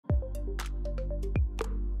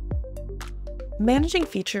Managing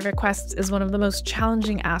feature requests is one of the most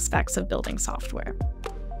challenging aspects of building software.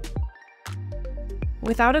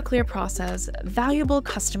 Without a clear process, valuable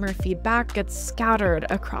customer feedback gets scattered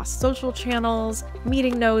across social channels,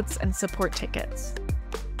 meeting notes, and support tickets.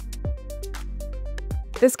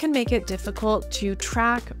 This can make it difficult to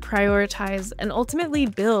track, prioritize, and ultimately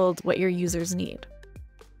build what your users need.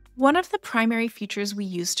 One of the primary features we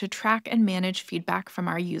use to track and manage feedback from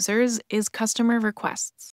our users is customer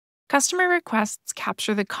requests. Customer requests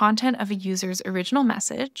capture the content of a user's original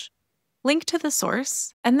message, link to the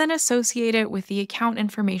source, and then associate it with the account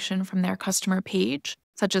information from their customer page,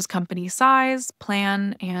 such as company size,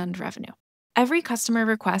 plan, and revenue. Every customer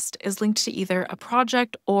request is linked to either a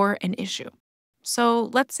project or an issue. So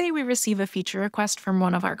let's say we receive a feature request from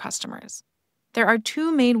one of our customers. There are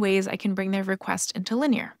two main ways I can bring their request into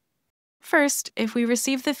Linear. First, if we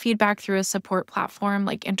receive the feedback through a support platform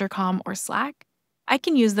like Intercom or Slack, I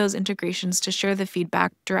can use those integrations to share the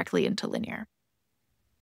feedback directly into Linear.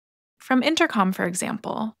 From Intercom, for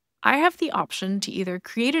example, I have the option to either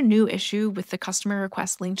create a new issue with the customer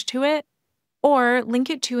request linked to it, or link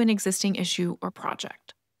it to an existing issue or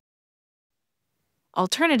project.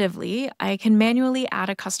 Alternatively, I can manually add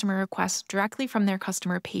a customer request directly from their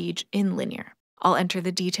customer page in Linear. I'll enter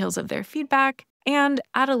the details of their feedback and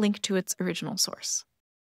add a link to its original source.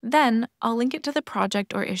 Then, I'll link it to the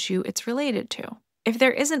project or issue it's related to. If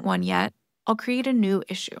there isn't one yet, I'll create a new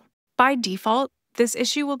issue. By default, this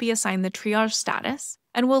issue will be assigned the triage status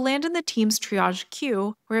and will land in the team's triage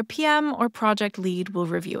queue where a PM or project lead will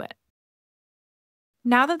review it.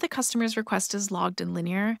 Now that the customer's request is logged in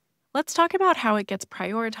Linear, let's talk about how it gets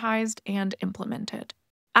prioritized and implemented.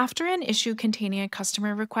 After an issue containing a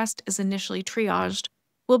customer request is initially triaged,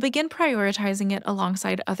 we'll begin prioritizing it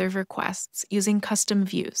alongside other requests using custom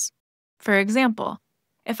views. For example,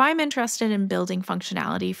 if I'm interested in building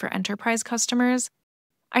functionality for enterprise customers,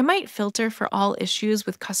 I might filter for all issues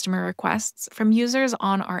with customer requests from users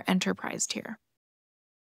on our enterprise tier.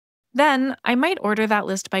 Then, I might order that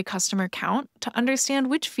list by customer count to understand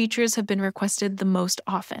which features have been requested the most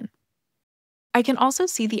often. I can also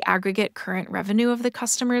see the aggregate current revenue of the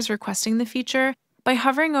customers requesting the feature by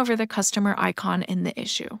hovering over the customer icon in the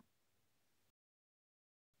issue.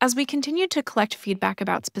 As we continue to collect feedback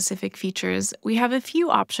about specific features, we have a few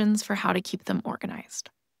options for how to keep them organized.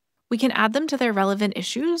 We can add them to their relevant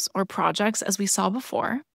issues or projects as we saw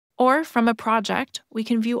before, or from a project, we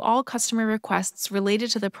can view all customer requests related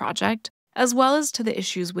to the project as well as to the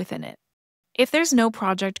issues within it. If there's no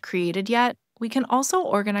project created yet, we can also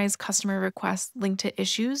organize customer requests linked to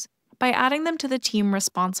issues by adding them to the team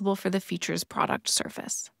responsible for the feature's product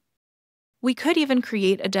surface. We could even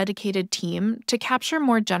create a dedicated team to capture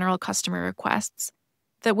more general customer requests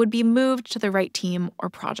that would be moved to the right team or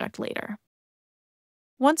project later.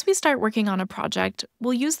 Once we start working on a project,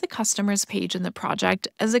 we'll use the customers page in the project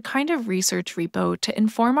as a kind of research repo to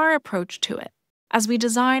inform our approach to it. As we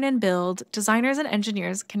design and build, designers and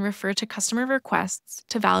engineers can refer to customer requests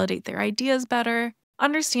to validate their ideas better,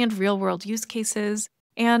 understand real-world use cases,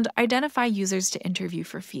 and identify users to interview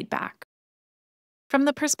for feedback. From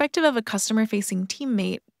the perspective of a customer-facing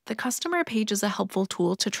teammate, the customer page is a helpful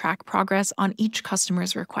tool to track progress on each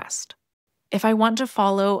customer's request. If I want to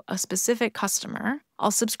follow a specific customer, I'll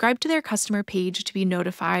subscribe to their customer page to be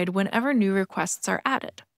notified whenever new requests are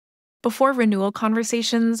added. Before renewal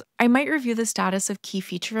conversations, I might review the status of key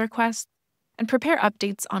feature requests and prepare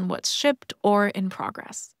updates on what's shipped or in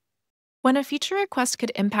progress. When a feature request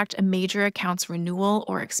could impact a major account's renewal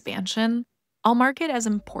or expansion, I'll mark it as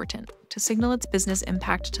important to signal its business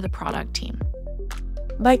impact to the product team.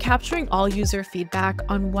 By capturing all user feedback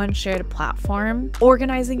on one shared platform,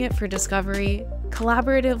 organizing it for discovery,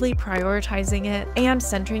 collaboratively prioritizing it, and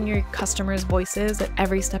centering your customers' voices at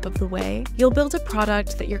every step of the way, you'll build a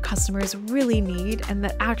product that your customers really need and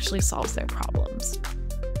that actually solves their problems.